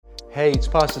Hey, it's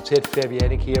Pastor Ted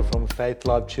Fabianic here from Faith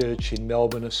Life Church in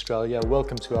Melbourne, Australia.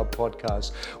 Welcome to our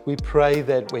podcast. We pray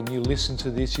that when you listen to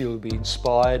this, you'll be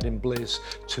inspired and blessed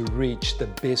to reach the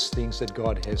best things that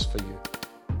God has for you.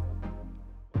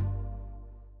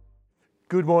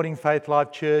 Good morning, Faith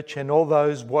Life Church, and all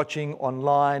those watching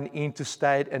online,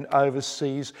 interstate and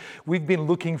overseas. We've been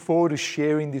looking forward to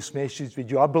sharing this message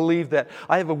with you. I believe that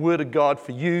I have a word of God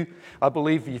for you. I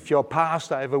believe if you're a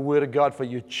pastor, I have a word of God for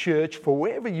your church. For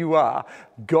wherever you are,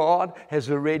 God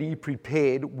has already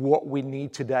prepared what we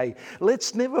need today.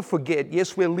 Let's never forget,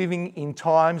 yes, we're living in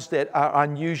times that are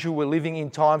unusual. We're living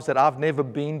in times that I've never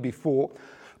been before.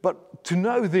 But to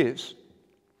know this,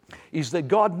 is that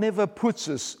God never puts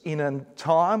us in a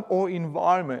time or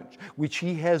environment which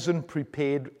He hasn't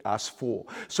prepared us for.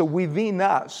 So within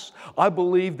us, I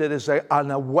believe that there's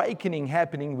an awakening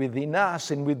happening within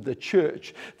us and with the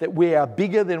church, that we are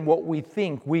bigger than what we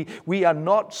think. We are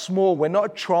not small. We're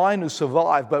not trying to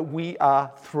survive, but we are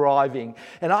thriving.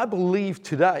 And I believe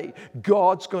today,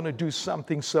 God's going to do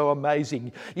something so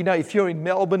amazing. You know, if you're in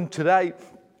Melbourne today,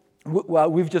 well,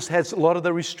 we've just had a lot of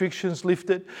the restrictions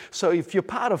lifted. So if you're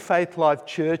part of Faith Life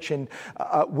Church, and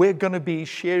we're going to be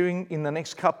sharing in the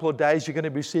next couple of days, you're going to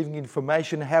be receiving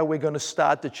information how we're going to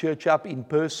start the church up in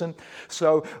person.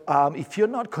 So if you're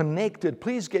not connected,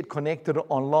 please get connected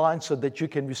online so that you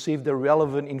can receive the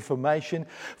relevant information,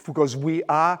 because we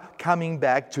are coming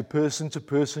back to person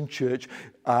church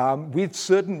with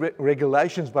certain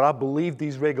regulations, but I believe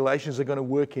these regulations are going to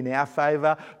work in our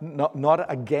favor,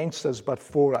 not against us, but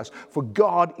for us. For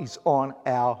God is on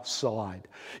our side.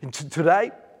 And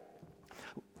today,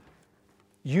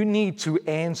 you need to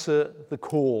answer the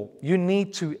call. You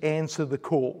need to answer the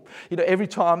call. You know, every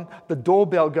time the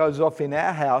doorbell goes off in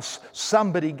our house,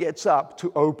 somebody gets up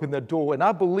to open the door. And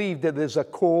I believe that there's a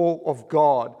call of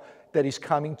God that is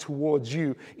coming towards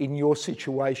you in your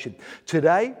situation.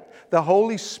 Today, the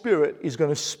Holy Spirit is going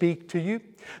to speak to you.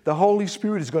 The Holy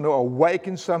Spirit is going to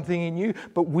awaken something in you,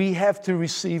 but we have to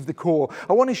receive the call.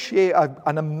 I want to share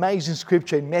an amazing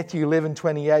scripture in Matthew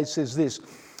 11:28 says this: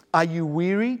 "Are you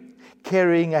weary,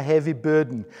 carrying a heavy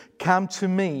burden? Come to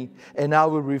me, and I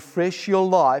will refresh your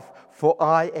life, for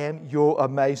I am your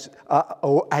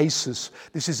oasis."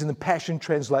 This is in the Passion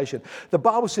Translation. The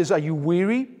Bible says, are you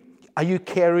weary? Are you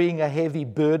carrying a heavy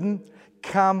burden?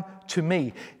 Come to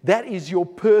me. That is your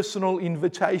personal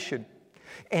invitation.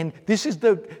 And this is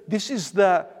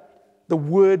the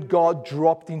word God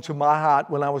dropped into my heart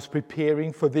when I was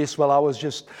preparing for this, while I was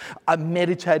just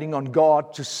meditating on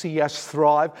God to see us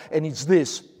thrive. And it's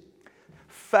this: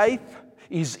 faith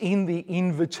is in the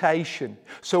invitation.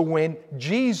 So when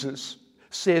Jesus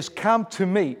says, come to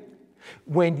me,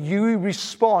 when you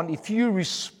respond, if you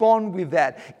respond with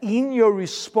that, in your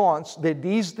response, that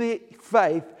is the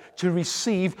faith to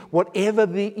receive whatever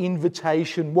the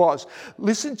invitation was.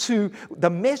 Listen to the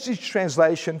Message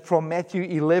translation from Matthew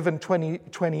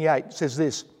 11:28. It says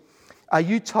this: "Are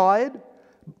you tired,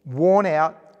 worn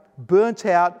out, burnt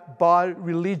out by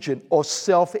religion or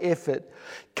self-effort?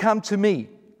 Come to me.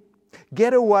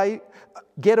 Get away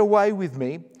with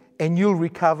me, and you'll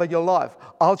recover your life.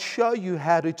 I'll show you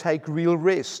how to take real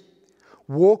rest.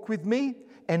 Walk with me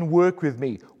and work with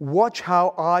me. Watch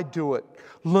how I do it.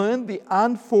 Learn the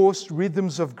unforced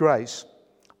rhythms of grace.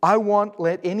 I won't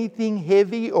let anything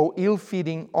heavy or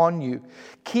ill-fitting on you.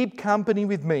 Keep company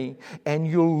with me, and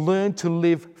you'll learn to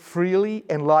live freely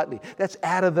and lightly." That's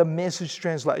out of the Message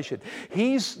translation.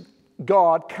 He's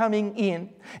God coming in,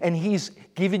 and He's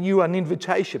giving you an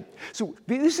invitation. So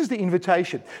this is the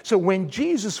invitation. So when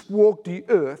Jesus walked the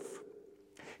earth,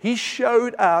 He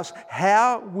showed us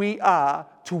how we are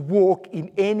to walk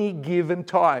in any given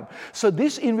time. So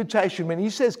this invitation, when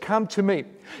He says, come to me,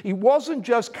 it wasn't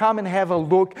just come and have a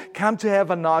look, come to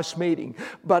have a nice meeting,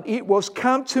 but it was,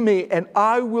 come to me and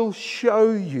I will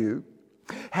show you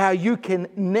how you can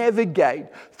navigate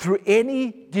through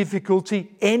any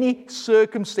difficulty, any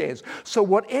circumstance. So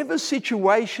whatever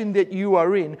situation that you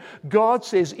are in, God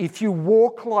says, if you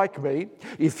walk like me,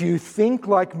 if you think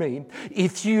like me,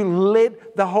 if you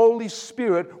let the Holy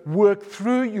Spirit work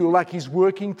through you like He's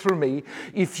working through me,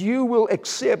 if you will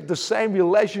accept the same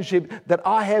relationship that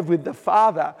I have with the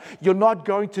Father, you're not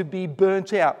going to be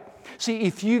burnt out. See,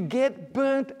 if you get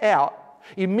burnt out,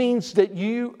 it means that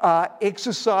you are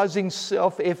exercising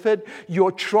self-effort.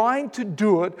 You're trying to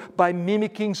do it by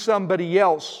mimicking somebody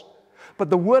else. But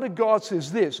the Word of God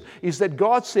says this, is that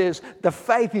God says the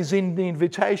faith is in the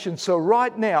invitation. So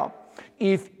right now,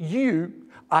 if you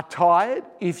are tired,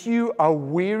 if you are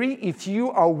weary, if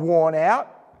you are worn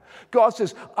out, God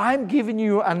says, I'm giving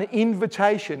you an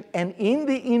invitation, and in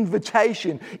the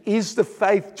invitation is the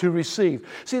faith to receive.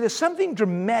 See, there's something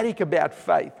dramatic about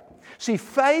faith. See,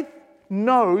 faith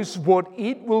knows what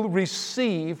it will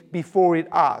receive before it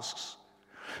asks.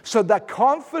 So the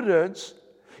confidence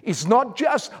is not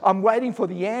just, I'm waiting for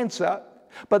the answer,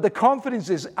 but the confidence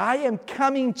is, I am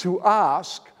coming to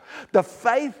ask. The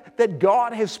faith that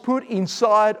God has put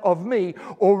inside of me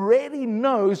already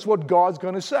knows what God's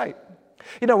going to say.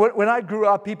 You know, when I grew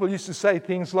up, people used to say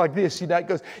things like this, it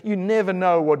goes, you never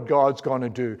know what God's going to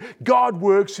do. God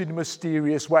works in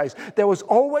mysterious ways. There was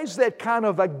always that kind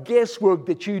of a guesswork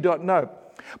that you don't know.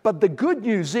 But the good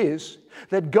news is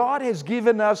that God has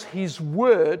given us His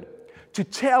Word to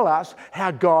tell us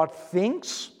how God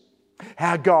thinks,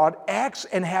 how God acts,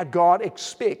 and how God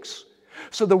expects.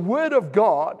 So the Word of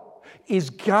God is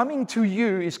coming to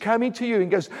you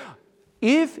and goes,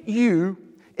 if you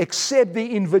accept the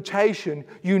invitation,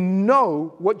 you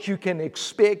know what you can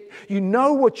expect, you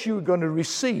know what you're going to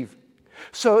receive.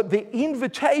 So the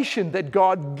invitation that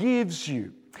God gives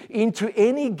you into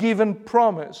any given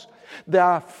promise,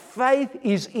 the faith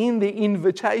is in the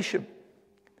invitation.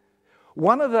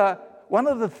 One of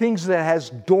the things that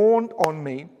has dawned on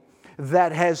me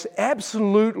that has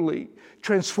absolutely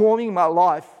transforming my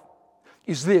life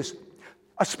is this.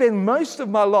 I spend most of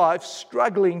my life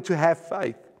struggling to have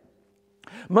faith.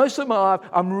 Most of my life,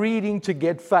 I'm reading to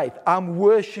get faith. I'm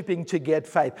worshiping to get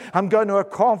faith. I'm going to a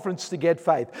conference to get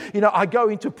faith. I go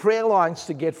into prayer lines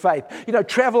to get faith.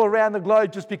 Travel around the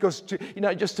globe just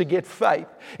to get faith.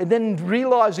 And then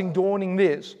dawning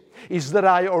this, is that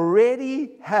I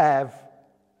already have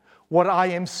what I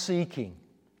am seeking.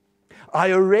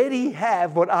 I already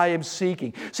have what I am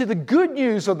seeking. See, the good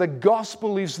news of the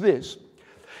gospel is this,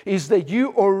 is that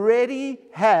you already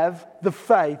have the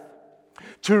faith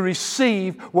to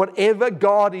receive whatever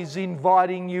God is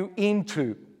inviting you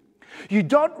into. You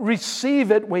don't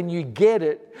receive it when you get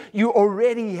it. You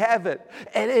already have it.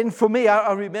 And for me,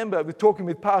 I remember talking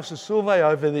with Pastor Silve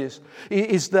over this,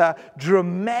 is the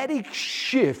dramatic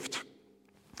shift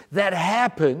that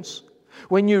happens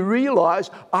when you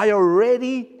realize I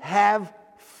already have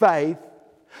faith,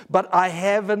 but I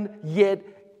haven't yet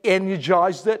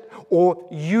energized it or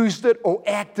used it or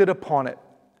acted upon it.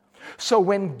 So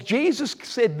when Jesus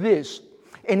said this,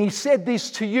 and He said this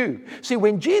to you, see,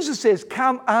 when Jesus says,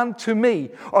 come unto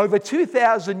me, over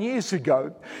 2,000 years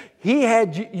ago, He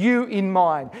had you in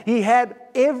mind. He had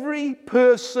every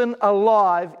person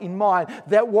alive in mind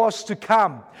that was to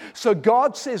come. So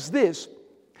God says this,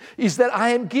 is that I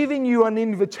am giving you an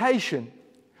invitation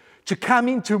to come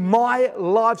into my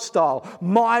lifestyle,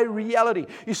 my reality.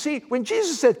 You see, when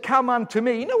Jesus said, come unto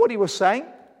me, you know what He was saying?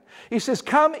 He says,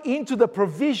 come into the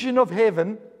provision of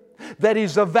heaven that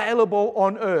is available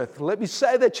on earth. Let me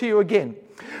say that to you again.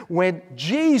 When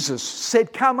Jesus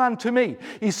said, come unto me,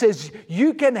 He says,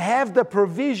 you can have the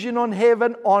provision on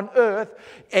heaven on earth,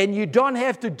 and you don't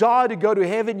have to die to go to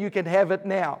heaven. You can have it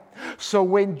now. So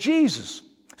when Jesus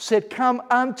said, come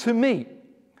unto me,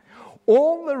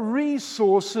 all the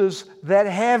resources that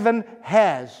heaven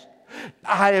has,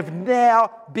 I have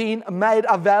now been made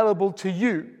available to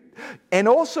you. And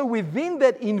also within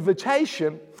that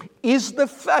invitation is the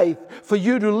faith for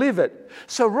you to live it.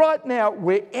 So right now,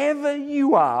 wherever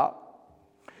you are,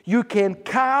 you can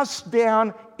cast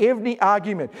down every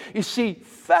argument. You see,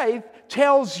 faith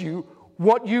tells you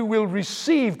what you will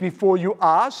receive before you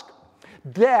ask.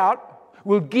 Doubt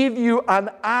will give you an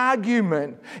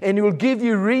argument, and it will give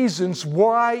you reasons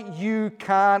why you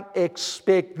can't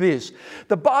expect this.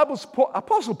 The Bible's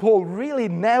Apostle Paul really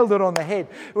nailed it on the head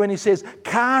when he says,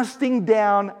 casting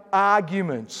down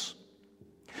arguments.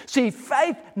 See,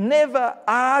 faith never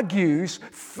argues.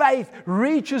 Faith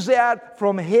reaches out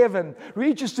from heaven,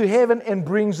 reaches to heaven and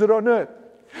brings it on earth.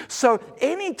 So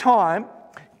anytime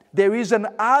there is an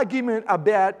argument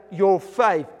about your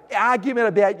faith, argument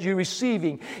about you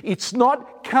receiving, it's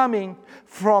not coming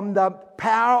from the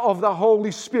power of the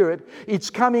Holy Spirit, it's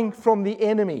coming from the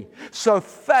enemy. So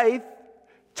faith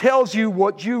tells you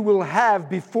what you will have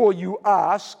before you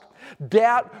ask.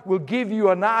 Doubt will give you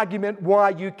an argument why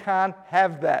you can't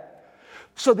have that.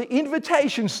 So the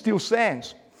invitation still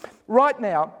stands. Right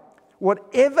now,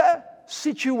 whatever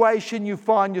situation you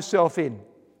find yourself in,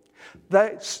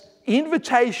 the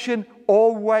invitation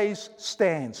always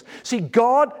stands. See,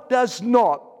 God does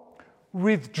not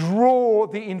withdraw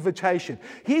the invitation.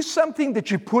 Here's something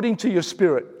that you put into your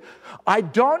spirit. I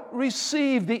don't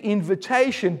receive the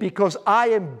invitation because I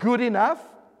am good enough.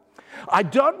 I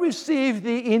don't receive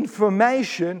the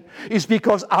information is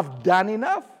because I've done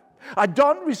enough. I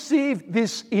don't receive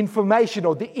this information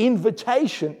or the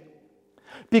invitation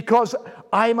because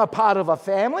I am a part of a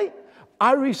family.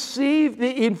 I receive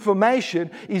the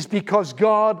information is because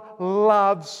God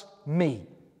loves me.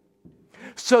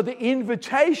 So the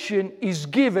invitation is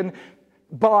given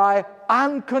by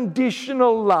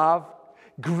unconditional love,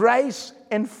 grace,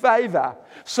 and favor.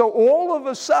 So all of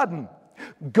a sudden,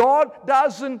 God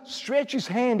doesn't stretch His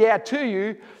hand out to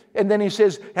you and then He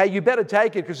says, hey, you better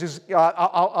take it because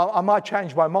I might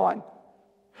change my mind.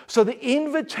 So the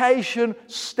invitation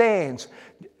stands.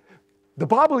 The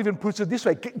Bible even puts it this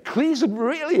way, clears it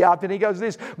really up, and He goes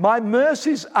this, my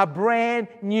mercies are brand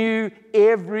new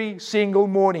every single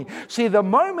morning. See, the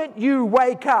moment you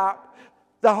wake up,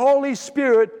 the Holy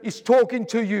Spirit is talking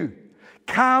to you.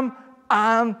 Come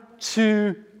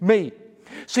unto me.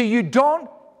 So you don't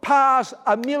pass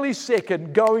a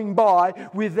millisecond going by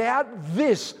without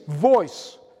this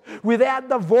voice, without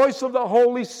the voice of the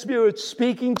Holy Spirit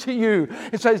speaking to you.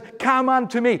 It says, come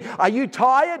unto me. Are you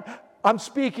tired? I'm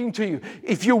speaking to you.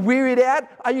 If you're wearied out,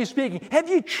 are you speaking? Have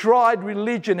you tried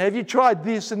religion? Have you tried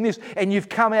this and this and you've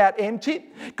come out empty?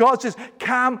 God says,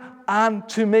 come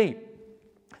unto me.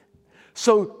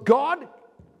 So God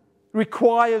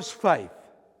requires faith,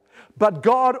 but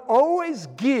God always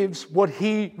gives what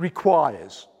He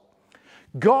requires.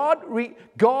 God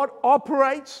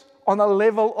operates on a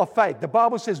level of faith. The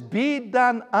Bible says, be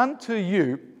done unto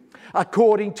you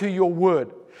according to your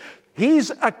word.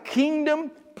 Here's a kingdom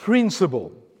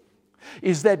principle,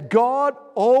 is that God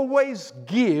always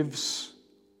gives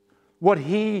what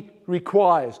He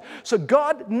requires. So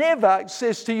God never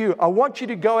says to you, I want you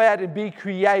to go out and be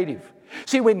creative.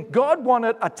 See, when God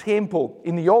wanted a temple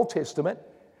in the Old Testament,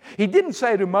 He didn't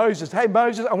say to Moses, hey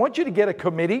Moses, I want you to get a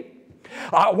committee.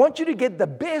 I want you to get the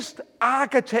best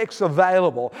architects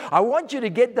available. I want you to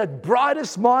get the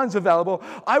brightest minds available.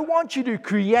 I want you to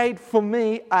create for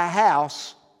me a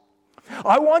house.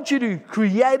 I want you to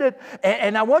create it,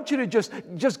 and I want you to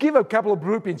just give a couple of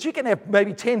groupings. You can have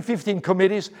maybe 10, 15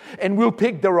 committees, and we'll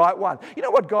pick the right one. You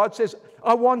know what God says?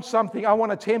 I want something. I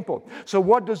want a temple. So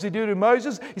what does He do to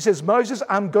Moses? He says, Moses,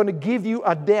 I'm going to give you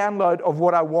a download of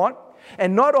what I want.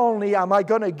 And not only am I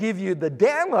going to give you the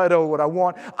download of what I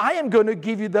want, I am going to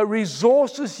give you the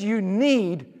resources you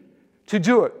need to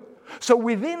do it. So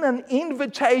within an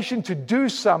invitation to do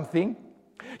something,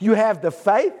 you have the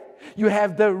faith, you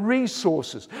have the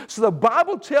resources. So the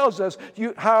Bible tells us,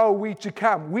 how are we to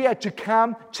come? We are to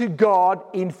come to God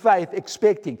in faith,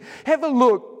 expecting. Have a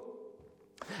look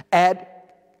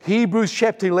at Hebrews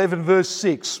chapter 11, verse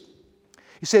 6.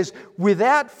 He says,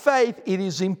 without faith it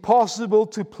is impossible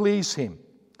to please Him.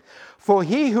 For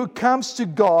he who comes to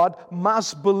God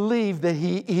must believe that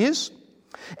He is,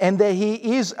 and that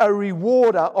He is a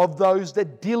rewarder of those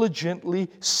that diligently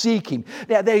seek Him.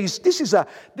 Now, this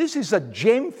is a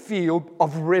gem field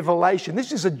of revelation.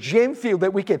 This is a gem field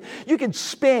that you can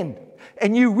spend,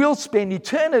 and you will spend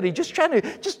eternity just trying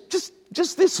to,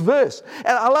 just this verse.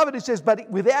 And I love it. It says, but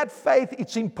without faith,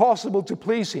 it's impossible to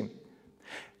please Him.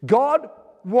 God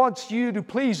wants you to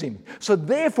please Him. So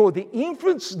therefore, the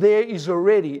inference there is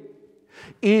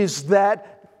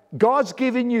that God's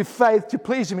given you faith to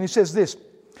please Him. And He says this,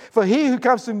 for he who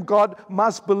comes to God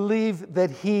must believe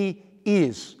that He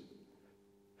is.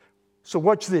 So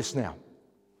watch this now.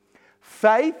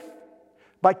 Faith,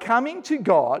 by coming to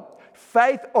God,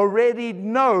 faith already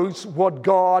knows what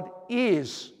God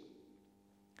is.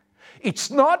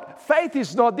 Faith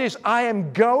is not this, I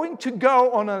am going to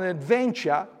go on an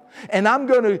adventure and I'm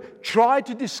going to try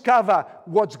to discover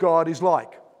what God is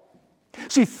like.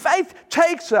 See, faith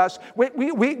takes us,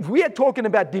 we are talking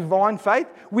about divine faith,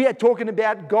 we are talking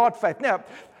about God faith. Now,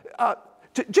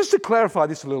 just to clarify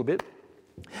this a little bit,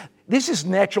 this is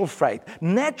natural faith.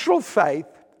 Natural faith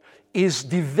is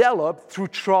developed through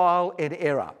trial and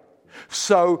error.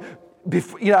 So,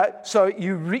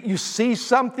 you see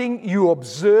something, you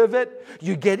observe it,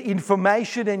 you get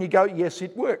information and you go, yes,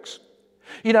 it works.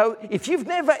 You know, if you've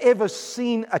never ever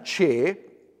seen a chair,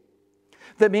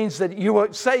 that means that you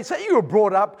were, say you were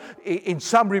brought up in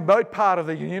some remote part of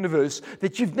the universe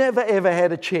that you've never ever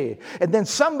had a chair. And then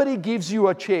somebody gives you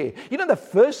a chair. You know, the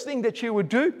first thing that you would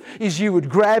do is you would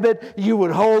grab it, you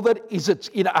would hold it. Is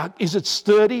it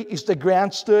sturdy? Is the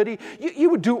ground sturdy?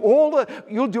 You'll do all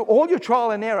your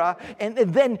trial and error and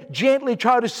then gently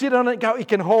try to sit on it and go, it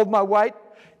can hold my weight.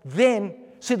 Then,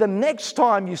 see, the next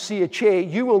time you see a chair,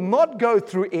 you will not go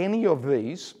through any of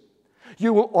these.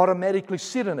 You will automatically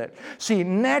sit in it. See,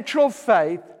 natural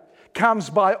faith comes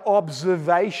by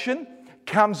observation,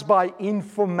 comes by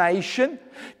information,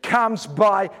 comes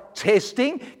by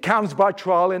testing, comes by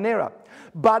trial and error.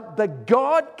 But the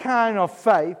God kind of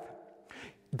faith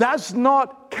does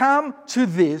not come to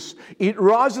this, it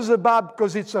rises above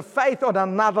because it's a faith on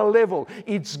another level.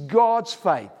 It's God's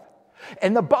faith.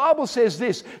 And the Bible says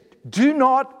this, do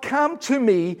not come to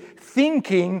me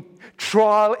thinking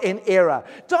trial and error.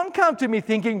 Don't come to me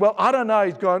thinking, well, I don't know,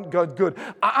 it's gone good.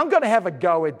 I'm going to have a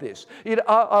go at this.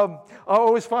 I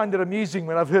always find it amusing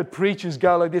when I've heard preachers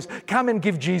go like this, come and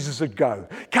give Jesus a go.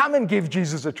 Come and give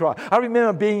Jesus a try. I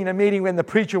remember being in a meeting when the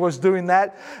preacher was doing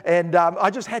that, and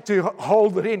I just had to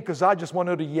hold it in because I just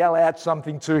wanted to yell out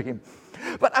something to him.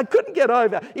 But I couldn't get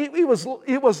over.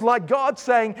 It was like God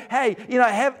saying, hey,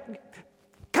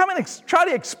 come and try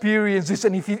to experience this,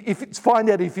 and find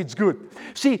out if it's good.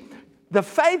 See, the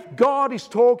faith God is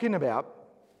talking about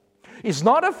is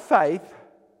not a faith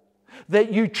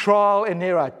that you trial and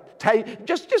error.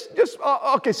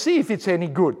 See if it's any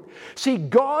good. See,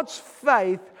 God's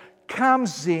faith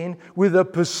comes in with a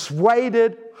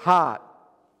persuaded heart.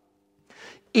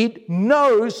 It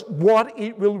knows what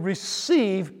it will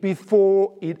receive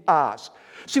before it asks.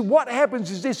 See, what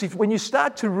happens is this, when you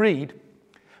start to read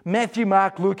Matthew,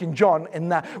 Mark, Luke, and John,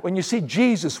 and when you see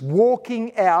Jesus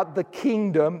walking out the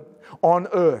kingdom on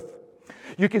earth,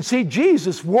 you can see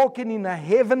Jesus walking in a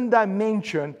heaven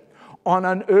dimension on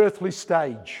an earthly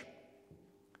stage.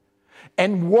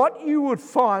 And what you would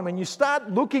find when you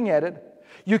start looking at it,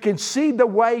 you can see the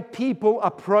way people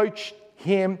approach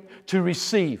him to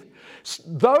receive.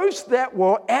 Those that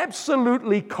were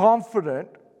absolutely confident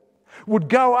would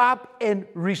go up and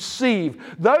receive.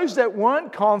 Those that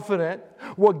weren't confident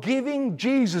were giving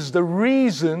Jesus the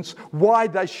reasons why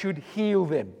they should heal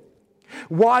them,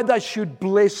 why they should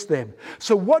bless them.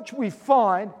 So what we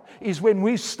find is when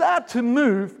we start to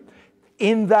move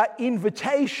in the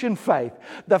invitation faith,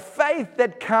 the faith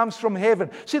that comes from heaven.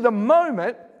 See, the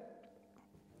moment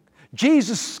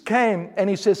Jesus came and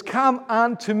he says, come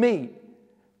unto me,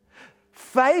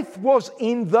 faith was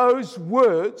in those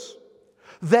words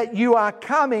that you are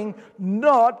coming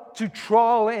not to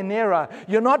trial and error.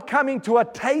 You're not coming to a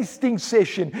tasting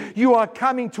session. You are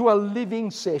coming to a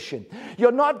living session.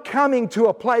 You're not coming to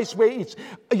a place where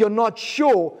you're not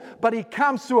sure, but it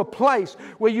comes to a place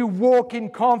where you walk in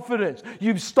confidence.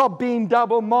 You stop being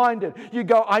double-minded. You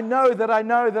go, I know that I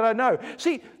know that I know.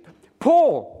 See,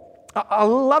 Paul, I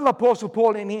love Apostle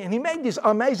Paul, and he made this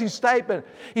amazing statement.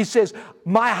 He says,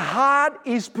 my heart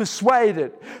is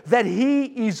persuaded that he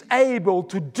is able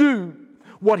to do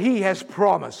what he has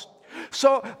promised.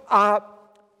 So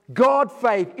God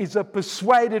faith is a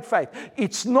persuaded faith.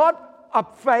 It's not a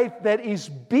faith that is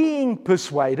being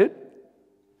persuaded.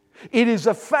 It is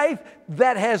a faith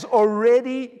that has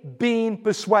already been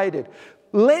persuaded.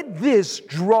 Let this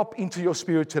drop into your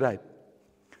spirit today.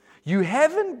 You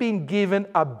haven't been given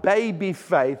a baby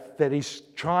faith that is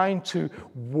trying to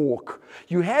walk.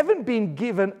 You haven't been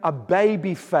given a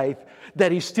baby faith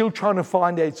that is still trying to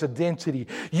find its identity.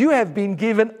 You have been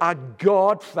given a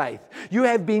God faith. You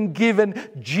have been given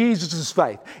Jesus'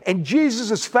 faith. And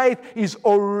Jesus' faith is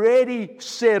already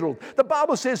settled. The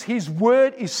Bible says His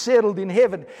word is settled in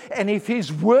heaven. And if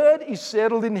His word is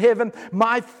settled in heaven,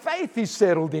 my faith is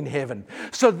settled in heaven.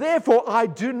 So therefore, I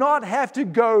do not have to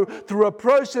go through a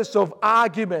process of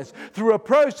arguments, through a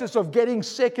process of getting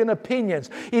second opinions.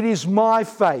 It is my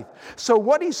faith. So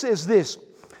what he says this,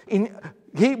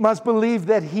 he must believe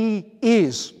that he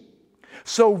is.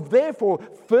 So therefore,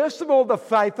 first of all, the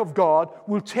faith of God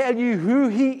will tell you who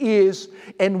He is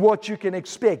and what you can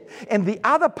expect. And the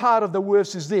other part of the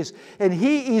verse is this, and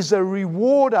He is a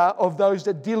rewarder of those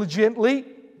that diligently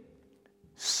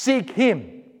seek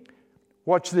Him.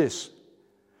 Watch this.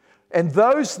 And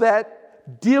those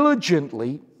that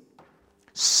diligently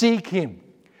seek Him.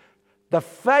 The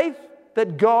faith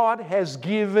that God has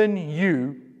given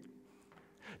you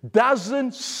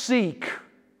doesn't seek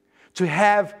to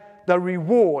have the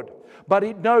reward, but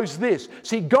it knows this.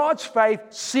 See, God's faith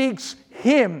seeks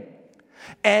Him,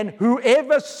 and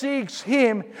whoever seeks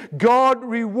Him, God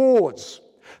rewards.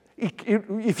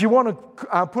 If you want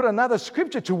to put another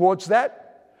scripture towards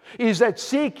that, is that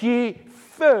seek ye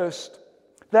first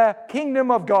the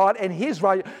kingdom of God and His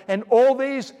right, and all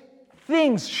these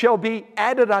things shall be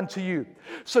added unto you.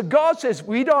 So God says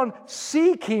we don't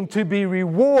seek Him to be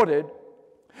rewarded,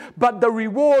 but the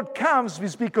reward comes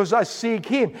is because I seek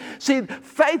Him. See,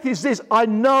 faith is this. I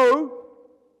know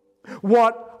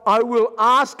what I will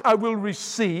ask, I will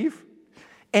receive.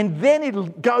 And then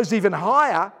it goes even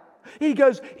higher. He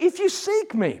goes, if you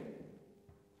seek me,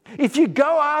 if you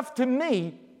go after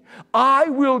me, I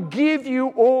will give you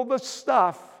all the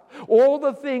stuff, all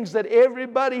the things that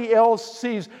everybody else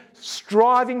sees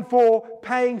striving for,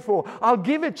 paying for. I'll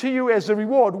give it to you as a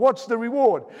reward. What's the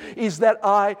reward? Is that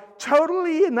I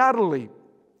totally and utterly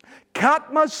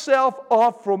cut myself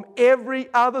off from every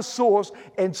other source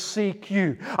and seek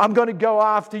you. I'm going to go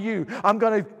after you. I'm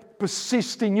going to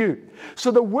persist in you.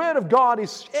 So the Word of God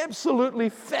is absolutely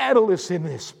fabulous in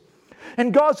this.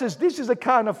 And God says, this is the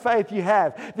kind of faith you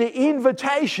have. The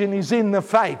invitation is in the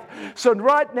faith. So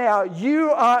right now,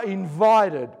 you are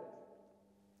invited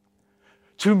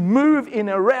to move in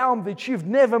a realm that you've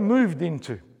never moved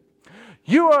into.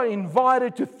 You are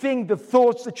invited to think the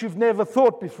thoughts that you've never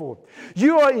thought before.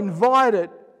 You are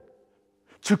invited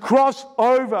to cross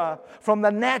over from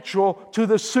the natural to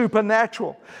the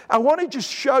supernatural. I want to just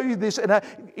show you this. And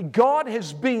God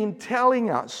has been telling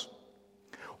us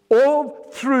all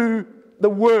through the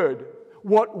Word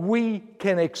what we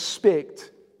can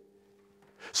expect.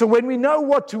 So when we know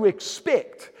what to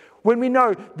expect, when we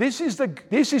know this is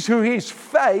who He is,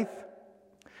 faith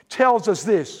tells us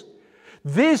this.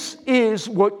 This is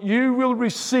what you will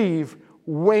receive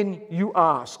when you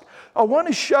ask. I want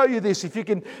to show you this. If you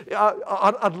can,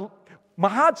 my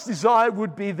heart's desire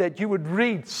would be that you would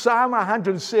read Psalm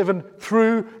 107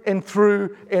 through and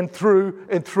through and through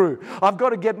and through. I've got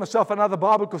to get myself another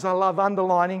Bible because I love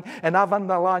underlining, and I've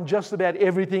underlined just about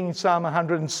everything in Psalm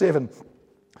 107.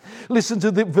 Listen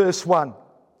to verse 1.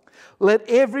 Let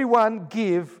everyone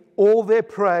give all their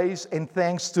praise and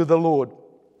thanks to the Lord.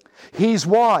 Here's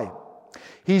why.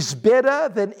 He's better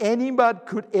than anyone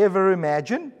could ever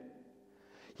imagine.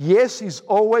 Yes, He's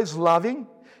always loving.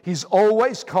 He's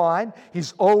always kind.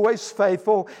 He's always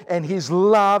faithful. And His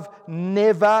love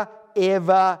never,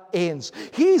 ever ends.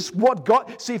 Here's what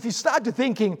God... See, if you start to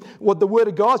thinking what the Word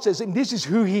of God says, and this is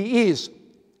who He is.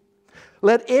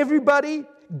 Let everybody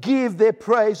give their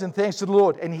praise and thanks to the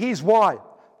Lord. And here's why.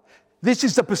 This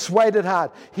is the persuaded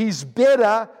heart. He's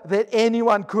better than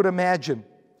anyone could imagine.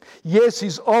 Yes,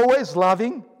 He's always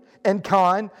loving and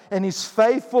kind, and His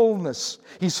faithfulness,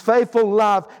 His faithful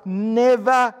love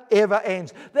never, ever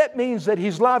ends. That means that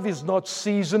His love is not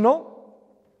seasonal.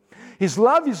 His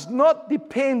love is not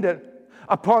dependent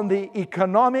upon the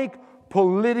economic,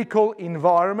 political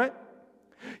environment.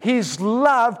 His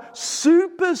love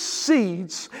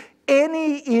supersedes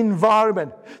any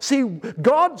environment. See,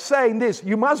 God's saying this,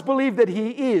 you must believe that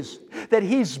that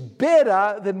He's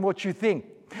better than what you think.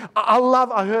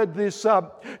 I heard this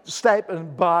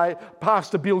statement by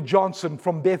Pastor Bill Johnson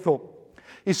from Bethel.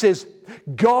 He says,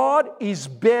 God is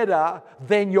better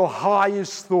than your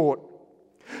highest thought.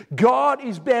 God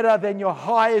is better than your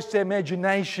highest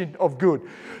imagination of good.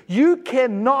 You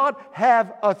cannot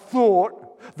have a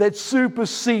thought that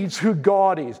supersedes who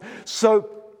God is. So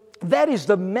that is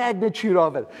the magnitude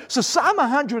of it. So Psalm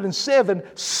 107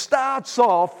 starts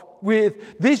off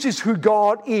with, this is who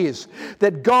God is.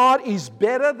 That God is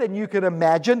better than you can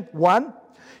imagine, 1.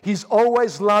 He's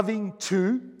always loving,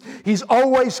 2. He's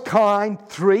always kind,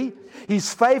 3.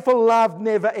 His faithful love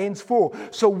never ends, 4.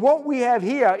 So what we have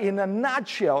here in a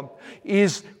nutshell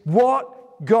is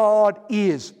what God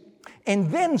is.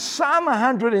 And then Psalm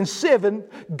 107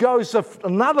 goes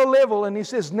another level, and he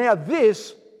says, now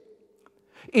this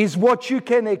is what you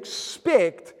can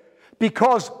expect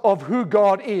because of who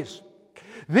God is.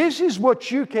 This is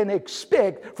what you can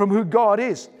expect from who God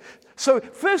is. So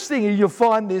first thing, you'll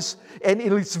find this, and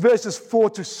it's verses 4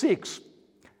 to 6.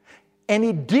 And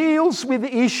it deals with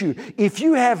the issue. If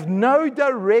you have no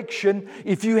direction,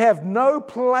 if you have no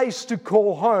place to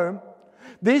call home,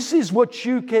 this is what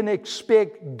you can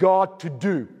expect God to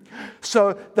do.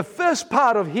 So the first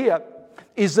part of here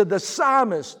is that the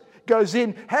psalmist goes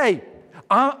in, hey,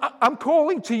 I'm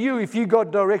calling to you if you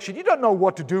got direction. You don't know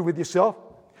what to do with yourself.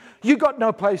 You got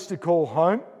no place to call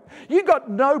home. You got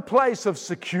no place of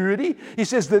security. He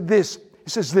says this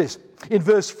in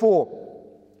verse 4.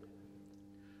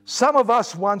 Some of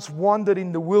us once wandered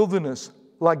in the wilderness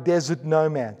like desert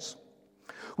nomads,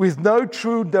 with no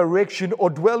true direction or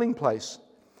dwelling place,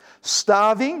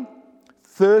 starving,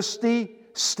 thirsty,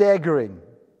 staggering.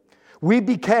 We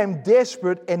became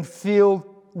desperate and filled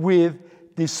with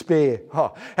despair.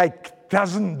 Oh, hey,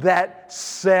 doesn't that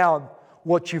sound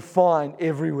what you find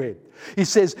everywhere? He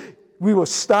says, we were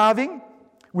starving,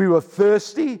 we were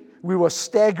thirsty, we were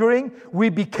staggering, we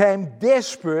became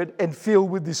desperate and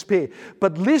filled with despair.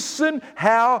 But listen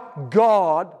how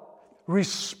God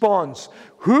responds.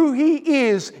 Who He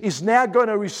is now going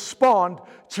to respond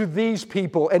to these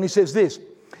people. And He says this,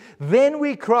 then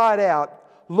we cried out,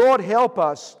 Lord, help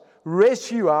us,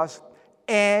 rescue us,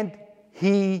 and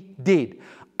He did.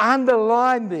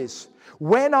 Underline this.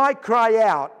 When I cry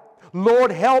out,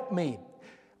 Lord, help me,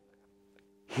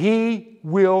 He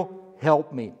will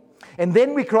help me. And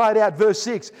then we cried out, verse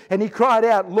 6, and he cried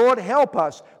out, Lord, help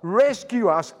us, rescue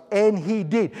us, and He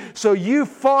did. So you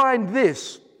find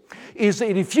this. is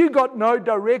that if you got no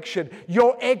direction,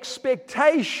 your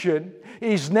expectation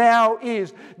is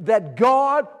that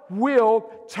God will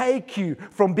take you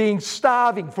from being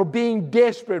starving, from being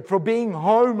desperate, from being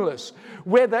homeless,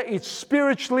 whether it's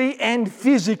spiritually and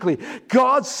physically.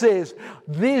 God says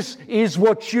this is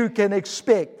what you can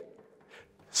expect.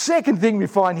 Second thing we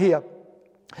find here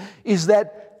is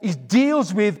that it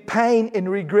deals with pain and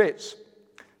regrets.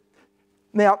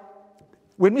 Now,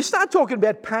 when we start talking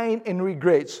about pain and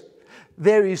regrets,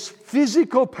 there is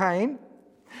physical pain,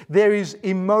 there is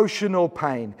emotional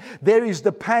pain, there is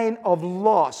the pain of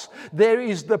loss, there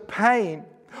is the pain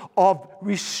of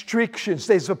restrictions,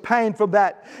 there's a pain from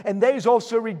that, and there is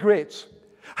also regrets.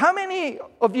 How many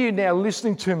of you now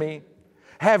listening to me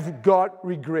have got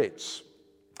regrets?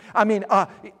 I mean, I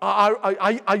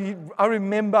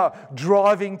remember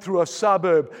driving through a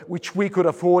suburb which we could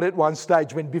afford at one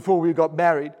stage before we got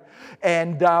married,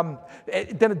 and then I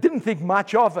didn't think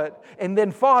much of it. And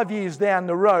then 5 years down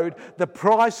the road, the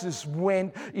prices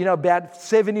went, about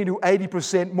 70 to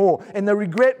 80% more. And the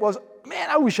regret was, man,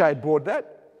 I wish I had bought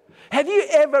that. Have you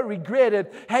ever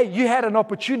regretted, hey, you had an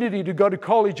opportunity to go to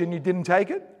college and you didn't take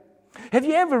it? Have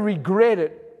you ever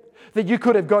regretted that you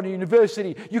could have gone to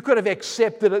university, you could have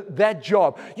accepted that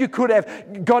job, you could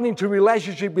have gone into a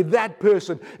relationship with that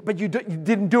person, but you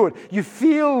didn't do it? You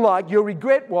feel like your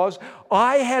regret was,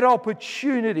 I had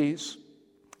opportunities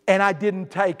and I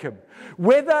didn't take them.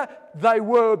 Whether they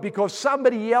were because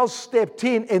somebody else stepped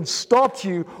in and stopped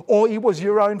you, or it was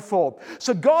your own fault.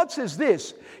 So God says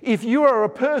this: if you are a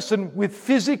person with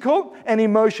physical and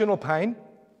emotional pain,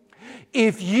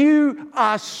 if you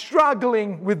are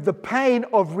struggling with the pain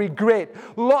of regret,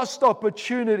 lost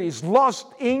opportunities, lost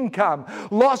income,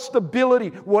 lost ability,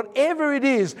 whatever it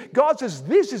is, God says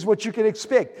this is what you can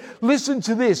expect. Listen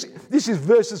to this. This is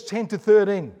verses 10 to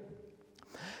 13.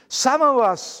 Some of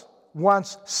us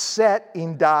once sat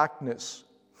in darkness.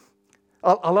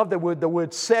 I love that word. The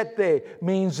word sat there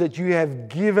means that you have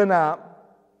given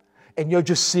up and you're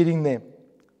just sitting there.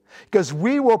 Because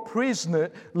we were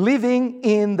prisoners living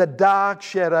in the dark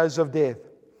shadows of death.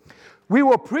 We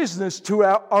were prisoners to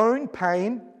our own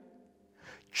pain,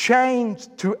 chained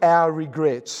to our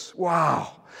regrets.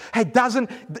 Wow. Hey,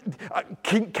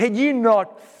 can you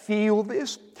not feel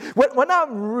this? When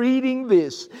I'm reading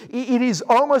this, it is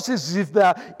almost as if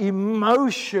the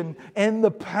emotion and the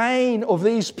pain of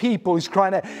these people is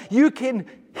crying out. You can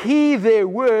hear their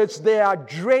words, they are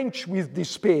drenched with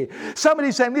despair.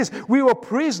 Somebody's saying this: we were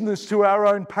prisoners to our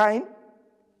own pain.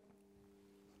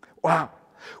 Wow.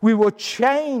 We were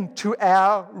chained to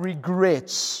our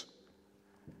regrets.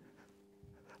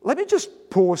 Let me just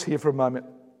pause here for a moment.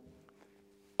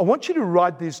 I want you to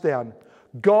write this down.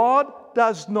 God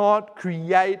does not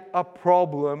create a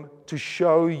problem to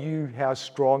show you how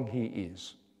strong He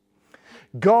is.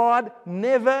 God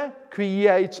never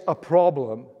creates a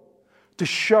problem to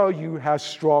show you how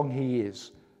strong He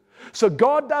is. So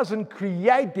God doesn't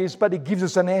create this, but He gives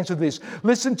us an answer to this.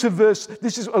 Listen to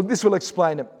this will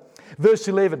explain it. Verse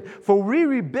 11, for we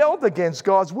rebelled against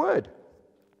God's word,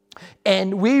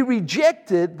 and we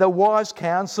rejected the wise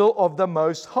counsel of the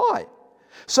Most High.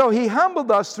 So He humbled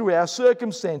us through our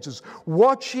circumstances,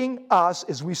 watching us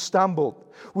as we stumbled,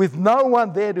 with no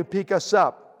one there to pick us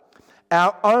up.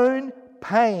 Our own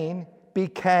pain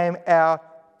became our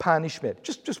punishment.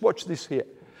 Just watch this here.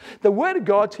 The Word of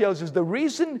God tells us the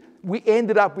reason we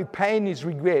ended up with pain is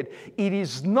regret. It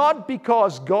is not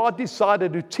because God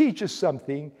decided to teach us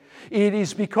something. It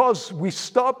is because we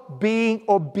stopped being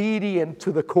obedient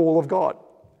to the call of God.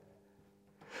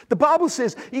 The Bible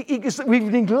says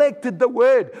we've neglected the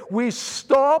Word. We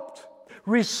stopped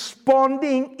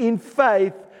responding in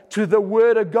faith to the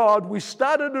Word of God. We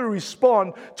started to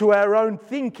respond to our own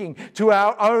thinking, to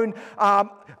our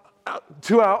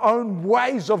own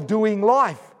ways of doing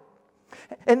life.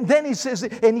 And then He says,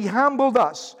 and He humbled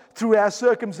us through our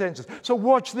circumstances. So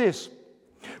watch this.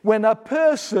 When a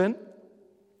person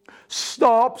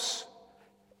stops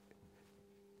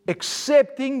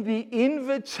accepting the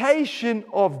invitation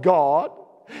of God,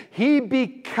 he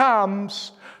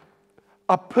becomes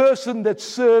a person that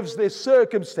serves their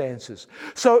circumstances.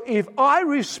 So if I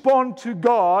respond to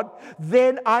God,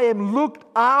 then I am looked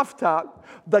after.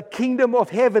 The kingdom of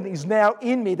heaven is now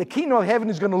in me. The kingdom of heaven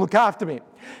is going to look after me.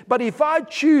 But if I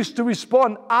choose to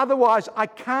respond otherwise, I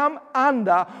come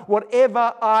under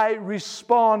whatever I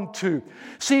respond to.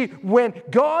 See, when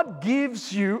God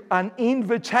gives you an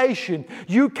invitation,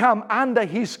 you come under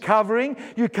His covering,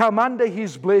 you come under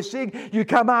His blessing, you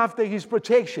come after His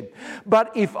protection.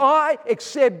 But if I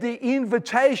accept the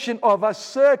invitation of a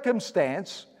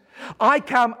circumstance, I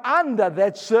come under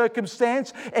that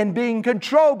circumstance and being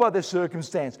controlled by the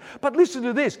circumstance. But listen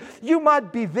to this. You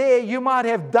might be there, you might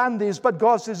have done this, but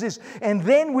God says this. And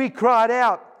then we cried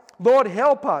out, Lord,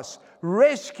 help us,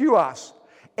 rescue us.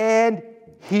 And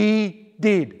He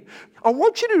did. I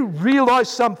want you to realize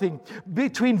something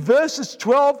between verses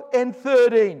 12 and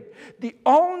 13. The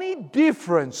only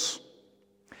difference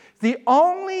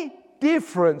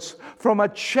from a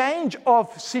change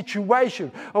of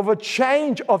situation, of a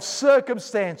change of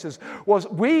circumstances, was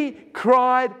we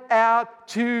cried out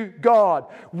to God.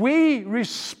 We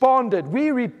responded.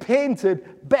 We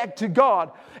repented back to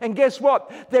God. And guess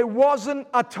what? There wasn't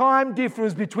a time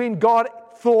difference between God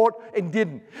thought and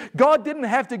didn't. God didn't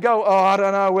have to go, I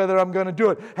don't know whether I'm going to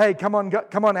do it. Hey, come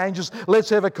on, angels, let's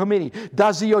have a committee.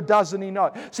 Does He or doesn't He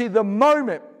not? See, the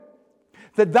moment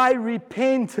that they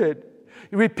repented,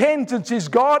 repentance is,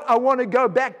 God, I want to go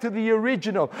back to the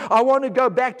original. I want to go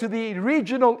back to the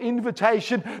original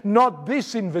invitation, not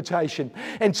this invitation.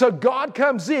 And so God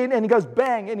comes in and He goes,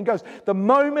 bang, and He goes, the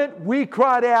moment we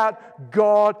cried out,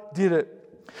 God did it.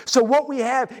 So what we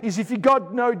have is, if you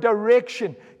got no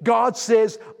direction, God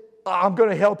says, I'm going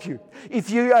to help you. If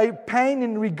you are pain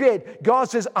and regret, God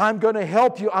says, I'm going to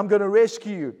help you. I'm going to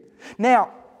rescue you.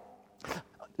 Now,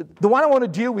 the one I want to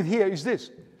deal with here is this.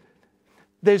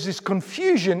 There's this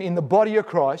confusion in the body of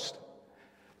Christ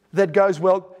that goes,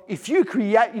 well, if you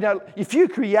create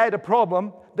a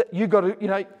problem, that you got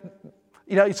to,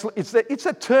 it's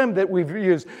a term that we've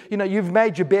used. You've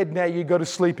made your bed, now you've got to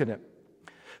sleep in it.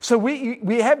 So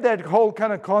we have that whole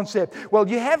kind of concept. Well,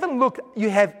 you haven't looked,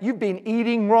 you've been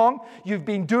eating wrong, you've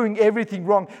been doing everything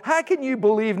wrong. How can you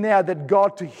believe now that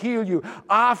God to heal you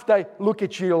after look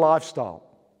at your lifestyle?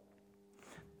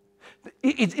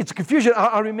 It's confusion.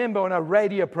 I remember on a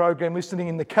radio program listening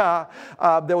in the car,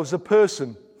 there was a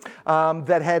person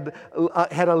that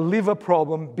had a liver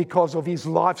problem because of his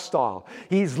lifestyle.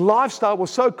 His lifestyle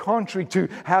was so contrary to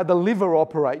how the liver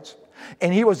operates,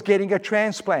 and he was getting a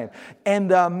transplant.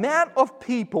 And the amount of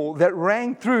people that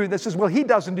rang through that says, well, he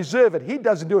doesn't deserve it, he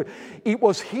doesn't do it. It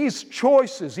was his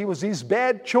choices, it was his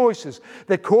bad choices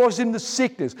that caused him the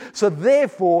sickness. So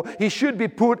therefore, he should be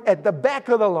put at the back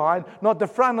of the line, not the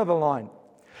front of the line.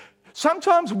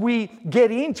 Sometimes we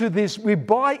get into this, we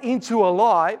buy into a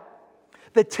lie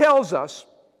that tells us,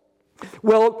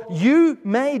 well, you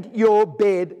made your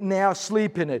bed, now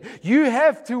sleep in it. You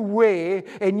have to wear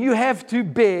and you have to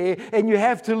bear and you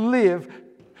have to live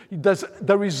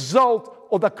the result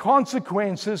or the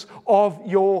consequences of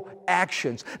your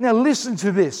actions. Now listen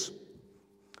to this.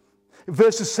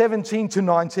 Verses 17 to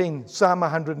 19, Psalm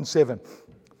 107.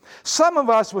 Some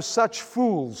of us were such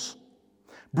fools,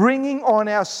 bringing on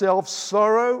ourselves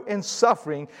sorrow and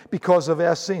suffering because of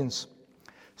our sins.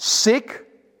 Sick,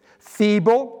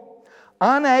 feeble,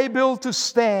 unable to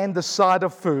stand the sight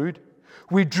of food,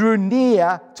 we drew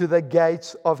near to the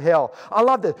gates of hell. I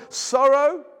love that.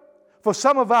 Sorrow, for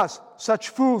some of us, such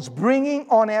fools, bringing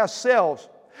on ourselves.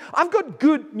 I've got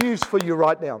good news for you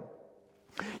right now.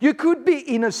 You could be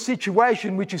in a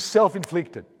situation which is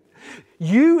self-inflicted.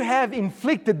 You have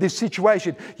inflicted this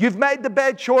situation. You've made the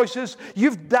bad choices.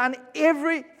 You've done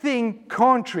everything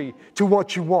contrary to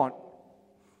what you want.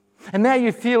 And now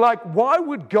you feel like, why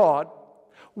would God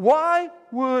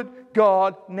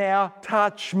now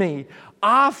touch me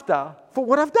for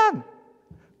what I've done?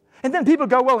 And then people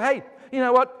go, well, hey, you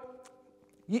know what?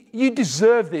 You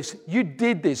deserve this. You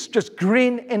did this. Just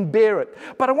grin and bear it.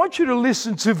 But I want you to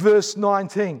listen to verse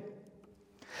 19.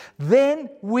 Then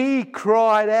we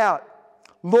cried out,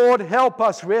 Lord, help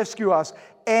us, rescue us.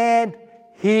 And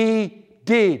He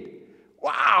did.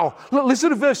 Wow.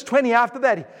 Listen to verse 20 after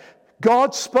that.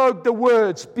 God spoke the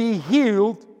words, be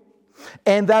healed,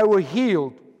 and they were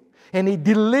healed. And He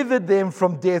delivered them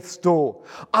from death's door.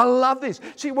 I love this.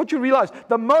 See, what you realize,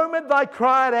 the moment they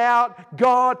cried out,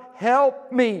 God,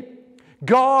 help me,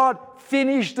 God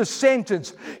finished the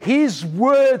sentence. His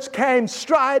words came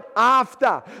straight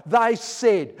after they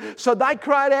said. So they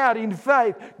cried out in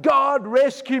faith, God,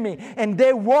 rescue me. And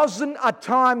there wasn't a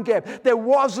time gap. There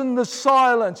wasn't the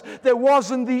silence. There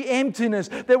wasn't the emptiness.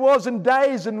 There wasn't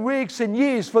days and weeks and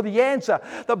years for the answer.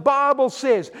 The Bible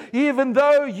says, even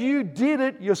though you did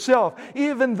it yourself,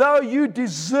 even though you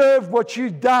deserve what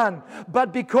you've done,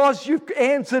 but because you've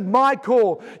answered my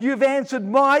call, you've answered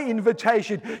my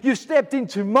invitation, you stepped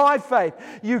into my faith,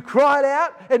 you cried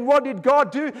out, and what did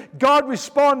God do? God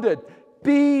responded,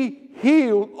 be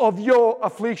healed of your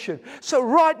affliction. So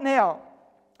right now,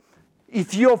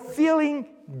 if you're feeling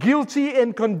guilty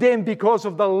and condemned because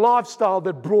of the lifestyle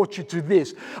that brought you to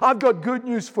this. I've got good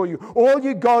news for you. All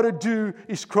you got to do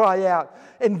is cry out.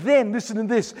 And then, listen to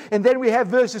this, and then we have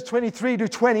verses 23 to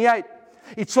 28.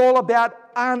 It's all about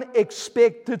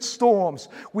unexpected storms.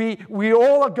 We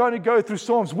all are going to go through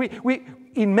storms. We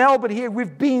in Melbourne here,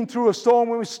 we've been through a storm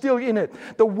and we're still in it.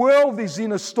 The world is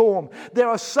in a storm. There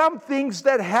are some things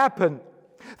that happen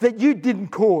that you didn't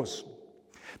cause.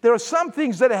 There are some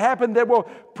things that happen that were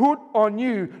put on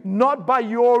you, not by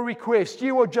your request.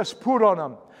 You were just put on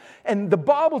them. And the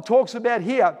Bible talks about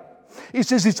here, it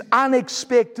says it's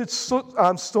unexpected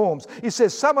storms. It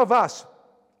says some of us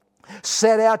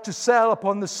set out to sail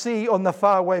upon the sea on the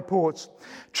faraway ports,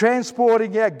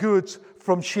 transporting our goods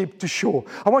from ship to shore.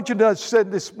 I want you to say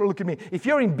this, look at me. If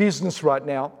you're in business right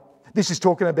now, this is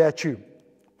talking about you.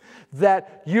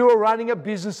 That you are running a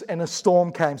business and a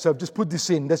storm came. So I've just put this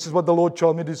in. This is what the Lord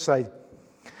told me to say.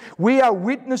 We are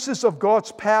witnesses of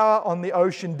God's power on the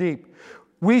ocean deep.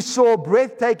 We saw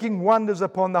breathtaking wonders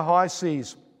upon the high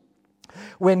seas.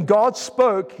 When God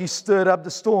spoke, He stirred up the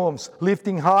storms,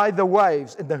 lifting high the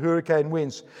waves and the hurricane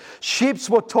winds. Ships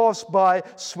were tossed by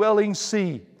swelling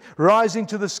sea, rising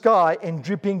to the sky and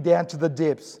dripping down to the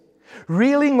depths.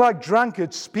 Reeling like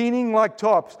drunkards, spinning like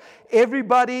tops,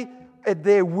 everybody at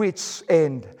their wits'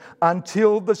 end,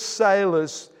 until the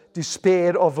sailors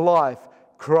despaired of life,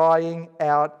 crying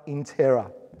out in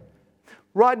terror.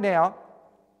 Right now,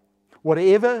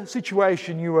 whatever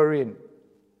situation you are in,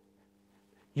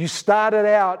 you started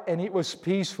out and it was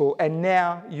peaceful, and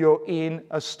now you're in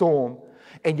a storm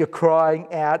and you're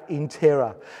crying out in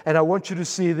terror. And I want you to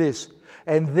see this.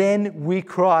 And then we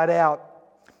cried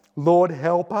out, Lord,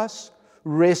 help us,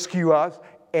 rescue us,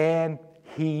 and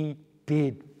He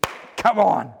did. Come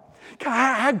on.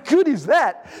 How good is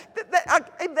that?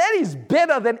 That is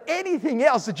better than anything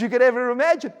else that you could ever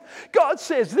imagine. God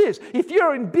says this, if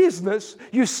you're in business,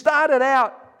 you started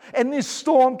out and this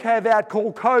storm came out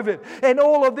called COVID, and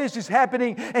all of this is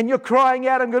happening, and you're crying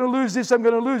out, I'm going to lose this, I'm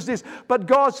going to lose this. But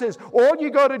God says, all you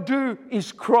got to do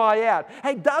is cry out.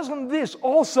 Hey, doesn't this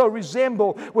also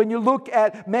resemble when you look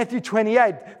at Matthew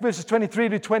 28, verses 23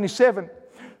 to 27?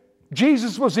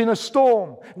 Jesus was in a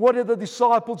storm. What did the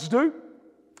disciples do?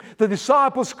 The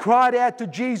disciples cried out to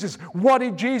Jesus. What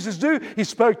did Jesus do? He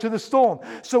spoke to the storm.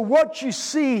 So what you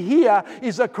see here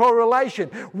is a correlation.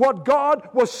 What God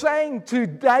was saying to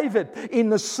David in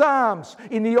the Psalms,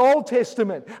 in the Old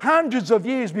Testament, hundreds of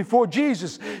years before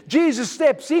Jesus, Jesus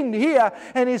steps in here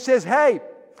and He says, hey,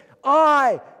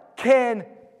 I can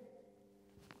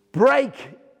break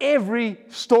every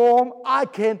storm. I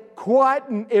can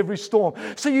quieten every storm.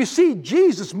 So you see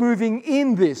Jesus moving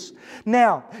in this.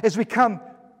 Now, as we come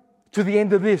to the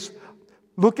end of this,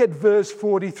 look at verse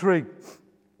 43.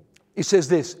 It says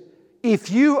this, if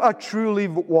you are truly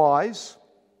wise,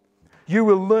 you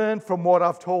will learn from what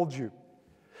I've told you.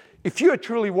 If you are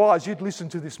truly wise, you'd listen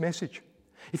to this message.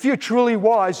 If you're truly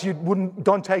wise,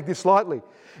 don't take this lightly.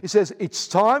 It says, it's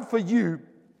time for you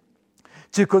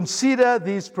to consider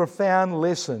these profound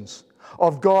lessons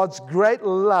of God's great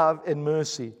love and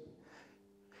mercy.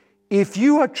 If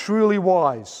you are truly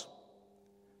wise,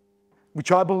 which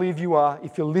I believe you are,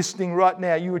 if you're listening right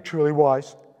now, you are truly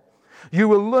wise, you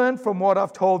will learn from what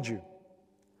I've told you.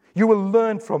 You will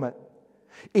learn from it.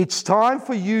 It's time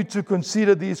for you to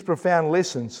consider these profound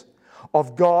lessons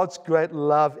of God's great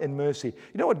love and mercy.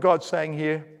 You know what God's saying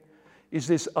here? Is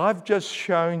this, I've just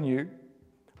shown you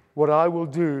what I will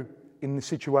do in the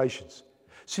situations.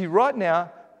 See, right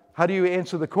now, how do you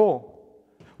answer the call?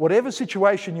 Whatever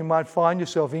situation you might find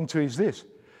yourself into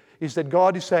is that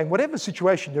God is saying, whatever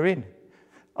situation you're in,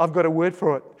 I've got a word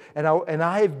for it. And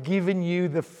I have given you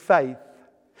the faith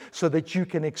so that you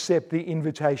can accept the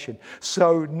invitation.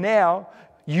 So now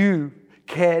you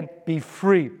can be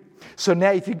free. So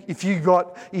now if you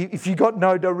got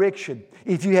no direction,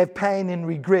 if you have pain and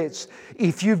regrets,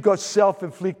 if you've got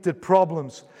self-inflicted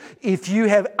problems, if you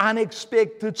have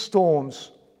unexpected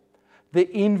storms, the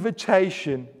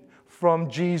invitation from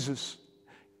Jesus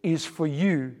is for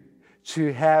you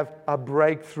to have a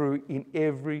breakthrough in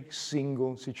every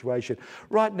single situation.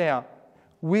 Right now,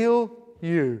 will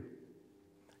you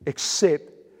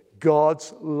accept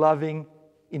God's loving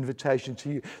invitation to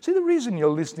you? See, the reason you're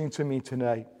listening to me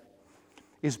today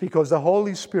is because the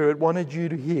Holy Spirit wanted you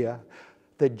to hear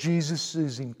that Jesus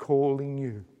is in calling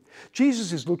you.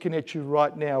 Jesus is looking at you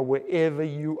right now wherever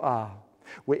you are.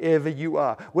 Wherever you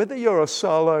are. Whether you're a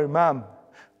solo mum,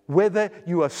 whether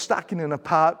you are stuck in an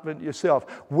apartment yourself,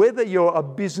 whether you're a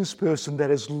business person that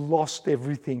has lost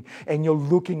everything and you're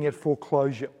looking at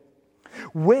foreclosure,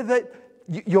 whether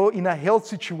You're in a health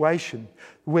situation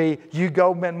where you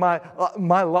go, man,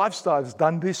 my lifestyle has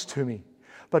done this to me.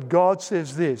 But God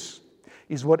says this,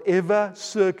 is whatever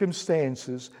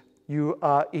circumstances you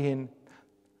are in,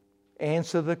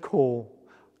 answer the call,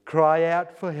 cry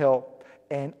out for help,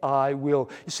 and I will.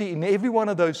 You see, in every one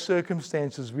of those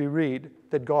circumstances we read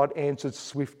that God answered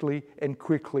swiftly and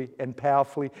quickly and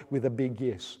powerfully with a big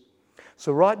yes.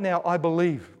 So right now I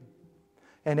believe,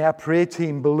 and our prayer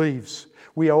team believes,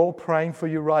 we are all praying for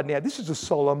you right now. This is a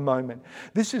solemn moment.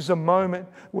 This is a moment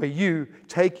where you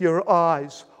take your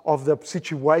eyes off the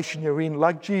situation you're in.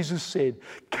 Like Jesus said,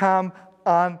 come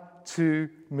unto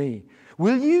me.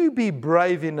 Will you be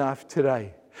brave enough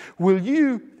today? Will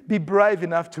you be brave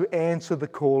enough to answer the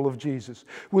call of Jesus?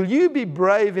 Will you be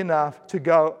brave enough to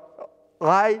go,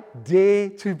 I dare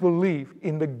to believe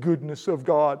in the goodness of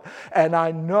God. And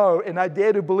I know and I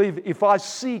dare to believe if I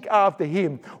seek after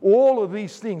Him, all of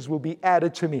these things will be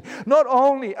added to me. Not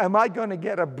only am I going to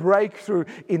get a breakthrough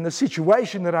in the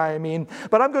situation that I am in,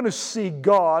 but I'm going to seek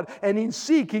God. And in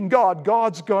seeking God,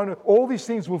 all these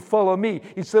things will follow me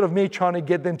instead of me trying to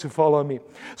get them to follow me.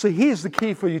 So here's the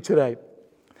key for you today.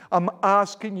 I'm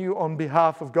asking you on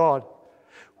behalf of God,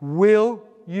 will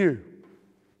you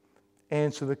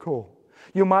answer the call?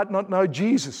 You might not know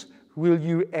Jesus. Will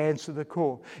you answer the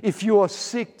call? If you are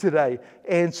sick today,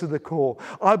 answer the call.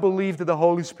 I believe that the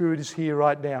Holy Spirit is here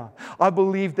right now. I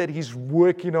believe that He's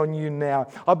working on you now.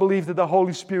 I believe that the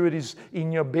Holy Spirit is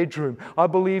in your bedroom. I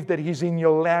believe that He's in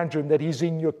your lounge room, that He's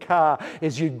in your car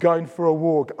as you're going for a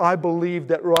walk. I believe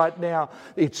that right now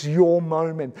it's your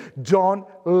moment. Don't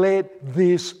let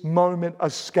this moment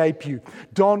escape you.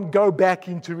 Don't go back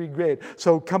into regret.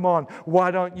 So come on,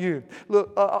 why don't you?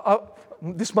 Look,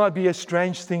 this might be a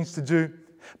strange thing to do,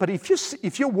 but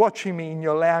if you're watching me in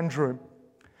your lounge room,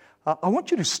 I want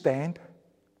you to stand.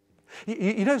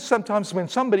 You know, sometimes when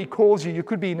somebody calls you, you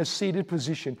could be in a seated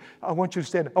position. I want you to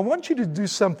stand. I want you to do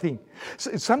something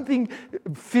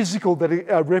physical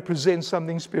that represents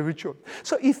something spiritual.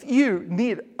 So if you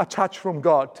need a touch from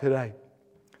God today,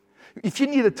 if you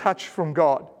need a touch from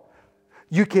God,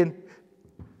 you can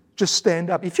just stand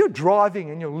up. If you're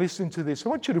driving and you're listening to this, I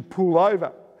want you to pull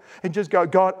over and just go,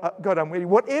 God, I'm ready.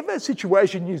 Whatever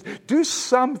situation you use, do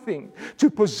something to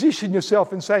position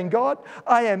yourself and saying, God,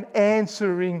 I am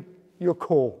answering your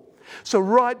call. So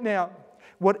right now,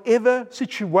 whatever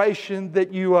situation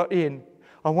that you are in,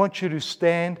 I want you to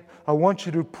stand. I want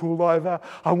you to pull over.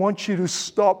 I want you to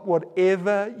stop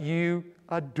whatever you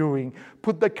are doing.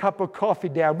 Put the cup of coffee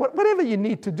down, whatever you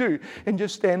need to do, and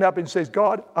just stand up and say,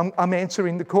 God, I'm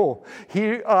answering the call.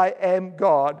 Here I am,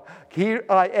 God. Here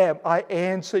I am. I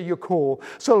answer your call.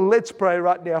 So let's pray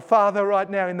right now. Father, right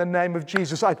now in the name of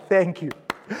Jesus, I thank you.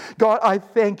 God, I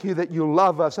thank you that you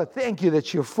love us. I thank you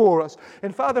that you're for us.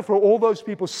 And Father, for all those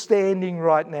people standing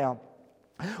right now,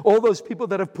 all those people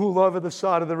that have pulled over the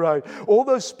side of the road, all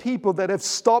those people that have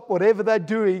stopped whatever they're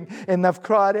doing and they've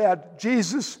cried out,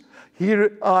 Jesus,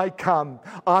 here I come.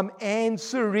 I'm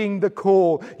answering the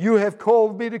call. You have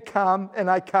called me to come, and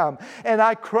I come. And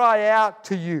I cry out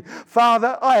to you,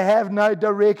 Father, I have no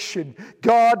direction.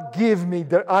 God, give me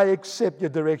I accept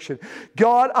your direction.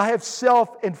 God, I have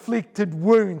self-inflicted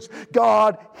wounds.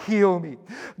 God, heal me.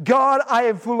 God, I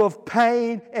am full of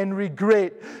pain and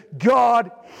regret. God,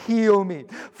 heal me.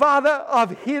 Father,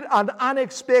 I've hit an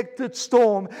unexpected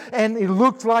storm and it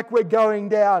looks like we're going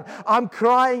down. I'm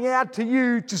crying out to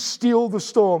you to still the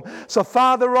storm. So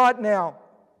Father, right now,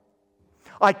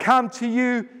 I come to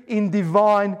you in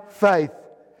divine faith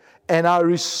and I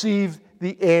receive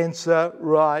the answer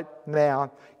right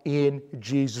now in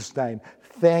Jesus' name.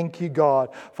 Thank you, God.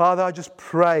 Father, I just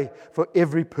pray for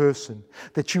every person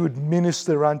that you would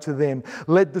minister unto them.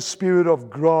 Let the Spirit of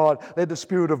God, let the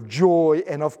Spirit of joy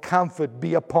and of comfort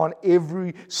be upon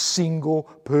every single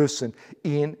person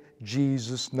in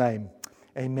Jesus' name.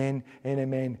 Amen and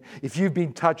amen. If you've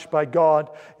been touched by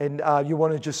God and you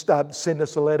want to just send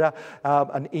us a letter,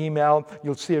 an email,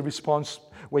 you'll see a response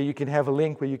where you can have a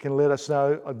link where you can let us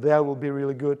know. That will be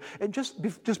really good. And just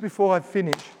before I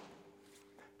finish,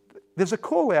 there's a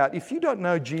call out. If you don't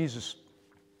know Jesus,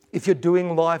 if you're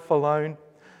doing life alone,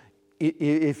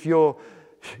 if you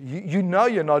know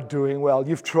you're not doing well,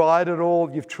 you've tried it all,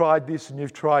 you've tried this and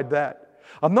you've tried that.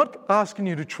 I'm not asking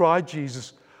you to try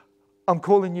Jesus. I'm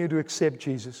calling you to accept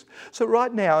Jesus. So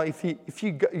right now, if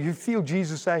you feel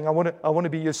Jesus saying, I want to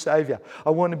be your Savior, I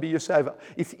want to be your Savior.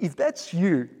 If that's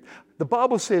you, the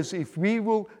Bible says if we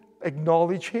will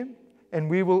acknowledge Him and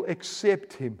we will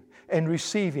accept Him, and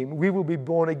receive Him, we will be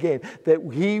born again, that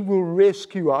He will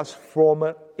rescue us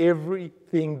from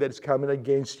everything that's coming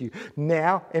against you,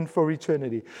 now and for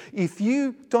eternity. If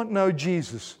you don't know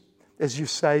Jesus, as your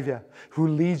Savior, who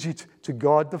leads you to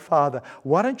God the Father,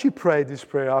 why don't you pray this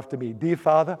prayer after me? Dear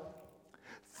Father,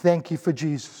 thank you for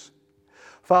Jesus.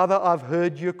 Father, I've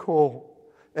heard your call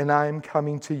and I am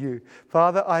coming to you.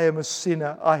 Father, I am a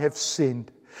sinner. I have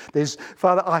sinned.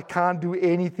 Father, I can't do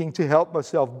anything to help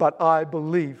myself, but I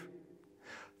believe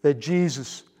that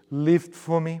Jesus lived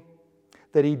for me,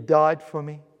 that He died for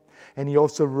me, and He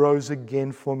also rose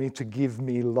again for me to give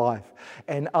me life.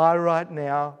 And I right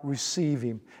now receive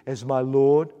Him as my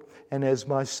Lord and as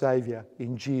my Savior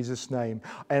in Jesus' name.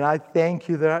 And I thank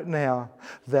you right now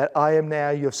that I am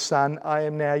now your son, I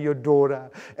am now your daughter,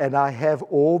 and I have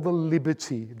all the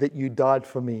liberty that you died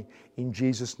for me. In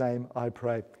Jesus' name I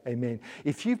pray. Amen.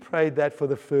 If you prayed that for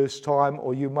the first time,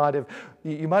 or you might have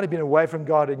been away from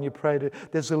God and you prayed it,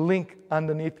 there's a link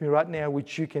underneath me right now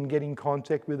which you can get in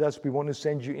contact with us. We want to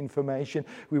send you information.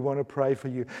 We want to pray for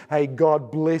you. Hey,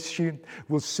 God bless you.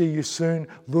 We'll see you soon.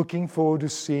 Looking forward to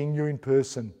seeing you in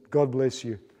person. God bless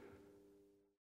you.